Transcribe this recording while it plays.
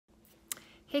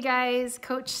Hey guys,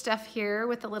 Coach Steph here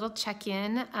with a little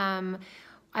check-in.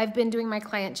 I've been doing my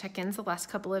client check-ins the last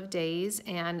couple of days,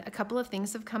 and a couple of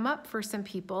things have come up for some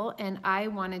people, and I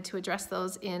wanted to address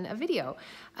those in a video.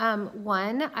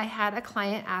 One, I had a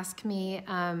client ask me,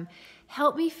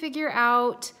 help me figure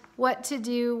out what to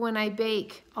do when I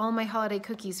bake all my holiday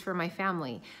cookies for my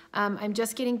family. I'm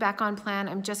just getting back on plan,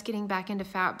 I'm just getting back into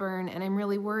fat burn, and I'm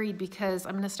really worried because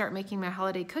I'm gonna start making my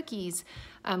holiday cookies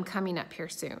coming up here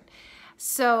soon.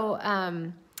 So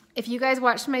if you guys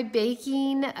watched my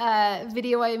baking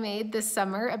video I made this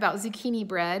summer about zucchini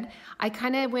bread, I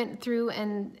kind of went through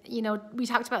and, we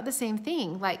talked about the same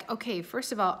thing. Like, okay,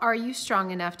 first of all, are you strong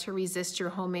enough to resist your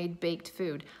homemade baked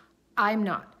food? I'm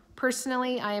not.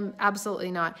 Personally, I am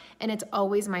absolutely not. And it's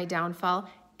always my downfall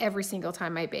every single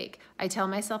time I bake. I tell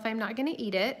myself I'm not gonna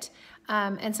eat it.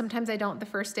 And sometimes I don't the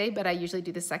first day, but I usually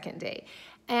do the second day.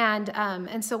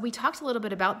 And so we talked a little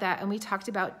bit about that, and we talked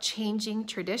about changing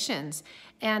traditions,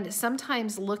 and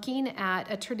sometimes looking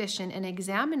at a tradition and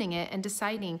examining it and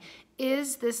deciding,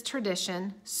 is this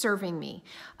tradition serving me?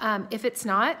 If it's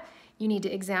not, you need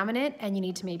to examine it and you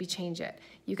need to maybe change it.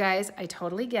 You guys, I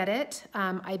totally get it.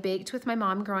 I baked with my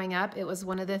mom growing up. It was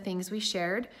one of the things we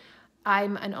shared.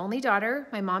 I'm an only daughter.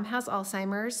 My mom has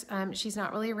Alzheimer's. She's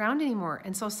not really around anymore.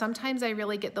 And so sometimes I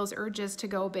really get those urges to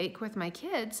go bake with my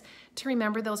kids to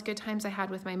remember those good times I had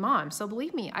with my mom. So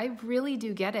believe me, I really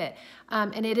do get it.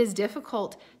 And it is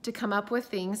difficult to come up with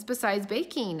things besides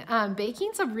baking.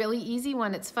 Baking's a really easy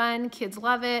one. It's fun, kids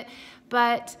love it,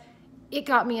 but it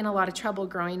got me in a lot of trouble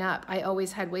growing up. I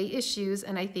always had weight issues,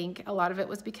 and I think a lot of it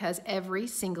was because every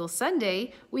single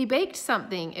Sunday we baked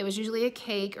something. It was usually a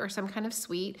cake or some kind of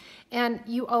sweet, and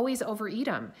you always overeat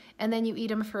them, and then you eat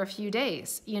them for a few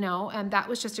days, and that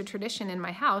was just a tradition in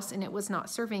my house, and it was not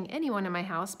serving anyone in my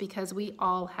house because we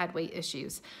all had weight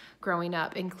issues growing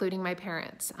up, including my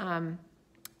parents.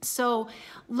 So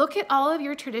look at all of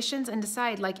your traditions and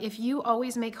decide, like, if you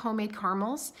always make homemade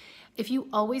caramels, if you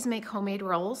always make homemade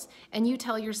rolls, and you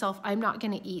tell yourself, I'm not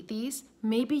gonna eat these,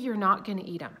 maybe you're not gonna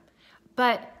eat them.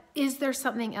 But is there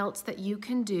something else that you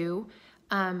can do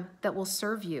that will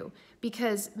serve you?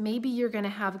 Because maybe you're gonna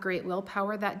have great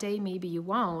willpower that day, maybe you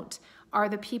won't. Are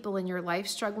the people in your life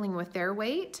struggling with their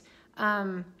weight?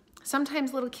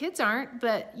 Sometimes little kids aren't,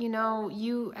 but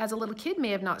you as a little kid may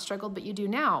have not struggled, but you do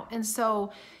now. And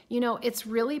so, it's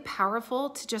really powerful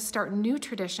to just start new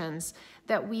traditions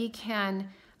that we can,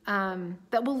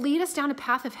 that will lead us down a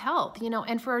path of health,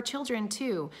 and for our children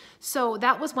too. So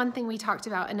that was one thing we talked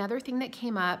about. Another thing that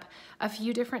came up a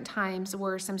few different times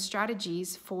were some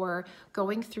strategies for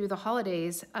going through the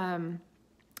holidays,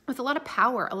 with a lot of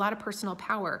power, a lot of personal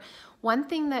power. One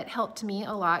thing that helped me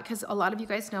a lot, because a lot of you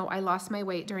guys know I lost my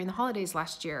weight during the holidays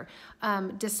last year.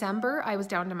 December, I was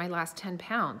down to my last 10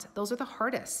 pounds. Those are the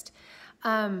hardest.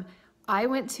 I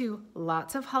went to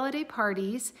lots of holiday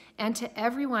parties, and to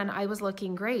everyone, I was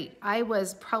looking great. I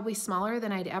was probably smaller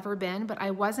than I'd ever been, but I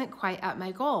wasn't quite at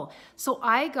my goal. So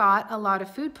I got a lot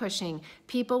of food pushing.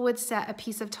 People would set a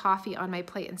piece of toffee on my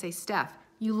plate and say, Steph,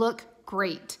 you look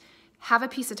great. Have a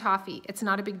piece of toffee. It's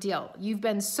not a big deal. You've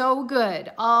been so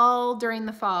good all during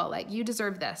the fall. Like, you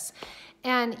deserve this.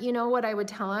 And you know what I would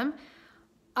tell them?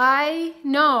 I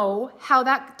know how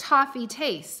that toffee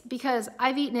tastes because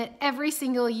I've eaten it every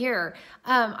single year.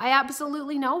 I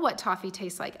absolutely know what toffee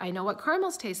tastes like. I know what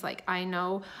caramels taste like. I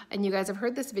know, and you guys have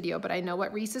heard this video, but I know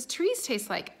what Reese's Trees taste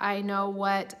like. I know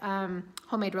what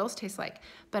homemade rolls taste like.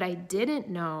 But I didn't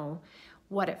know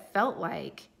what it felt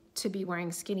like to be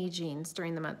wearing skinny jeans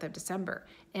during the month of December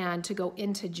and to go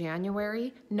into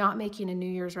January not making a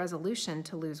New Year's resolution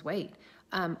to lose weight.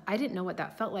 I didn't know what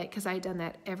that felt like because I had done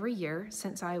that every year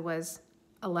since I was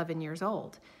 11 years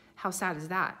old. How sad is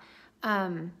that?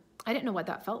 I didn't know what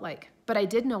that felt like, but I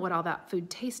did know what all that food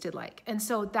tasted like. And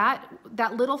so that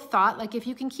little thought, like, if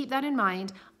you can keep that in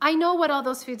mind, I know what all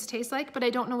those foods taste like, but I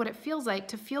don't know what it feels like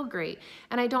to feel great.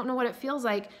 And I don't know what it feels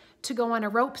like to go on a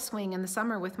rope swing in the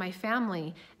summer with my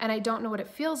family. And I don't know what it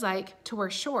feels like to wear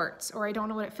shorts, or I don't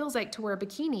know what it feels like to wear a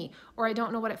bikini, or I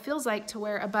don't know what it feels like to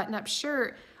wear a button-up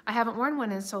shirt. I haven't worn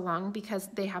one in so long because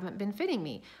they haven't been fitting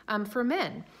me, for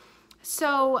men.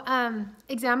 So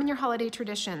examine your holiday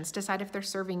traditions, decide if they're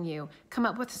serving you, come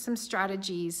up with some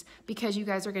strategies because you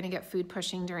guys are gonna get food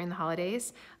pushing during the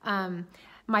holidays.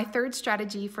 My third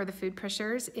strategy for the food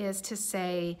pushers is to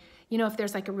say, if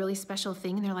there's like a really special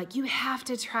thing and they're like, you have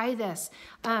to try this,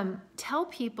 tell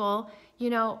people,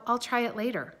 I'll try it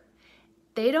later.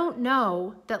 They don't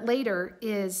know that later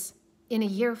is in a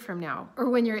year from now, or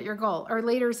when you're at your goal, or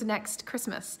later's next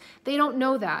Christmas. They don't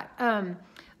know that.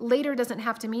 Later doesn't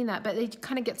have to mean that, but it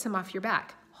kind of gets them off your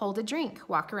back. hold a drink,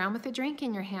 walk around with a drink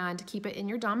in your hand, keep it in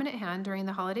your dominant hand during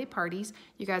the holiday parties.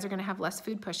 You guys are gonna have less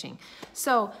food pushing.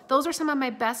 So those are some of my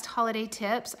best holiday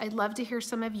tips. I'd love to hear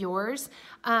some of yours.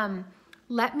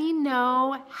 Let me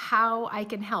know how I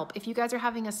can help. If you guys are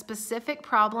having a specific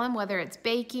problem, whether it's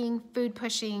baking, food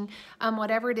pushing,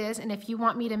 whatever it is, and if you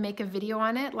want me to make a video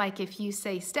on it, like if you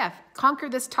say, Steph, conquer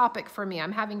this topic for me,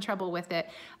 I'm having trouble with it,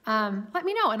 let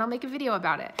me know and I'll make a video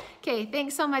about it. Okay,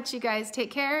 thanks so much, you guys. Take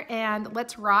care and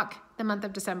let's rock the month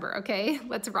of December, okay?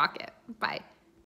 Let's rock it. Bye.